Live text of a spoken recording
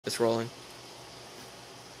It's rolling.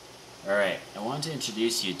 Alright, I want to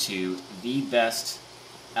introduce you to the best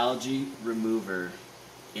algae remover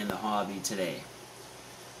in the hobby today.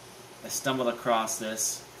 I stumbled across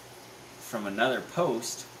this from another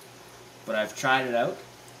post, but I've tried it out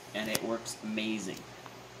and it works amazing.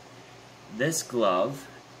 This glove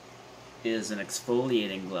is an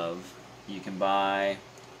exfoliating glove you can buy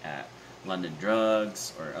at London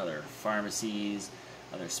Drugs or other pharmacies,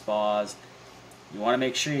 other spas. You want to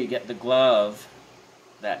make sure you get the glove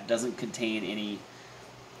that doesn't contain any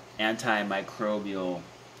antimicrobial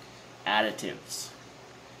additives.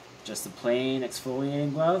 Just a plain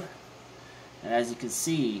exfoliating glove, and as you can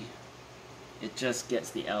see, it just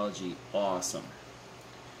gets the algae awesome.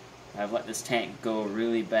 I've let this tank go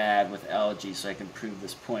really bad with algae so I can prove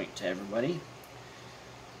this point to everybody.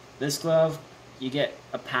 This glove, you get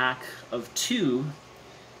a pack of 2,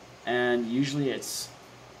 and usually it's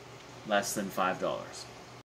less than $5.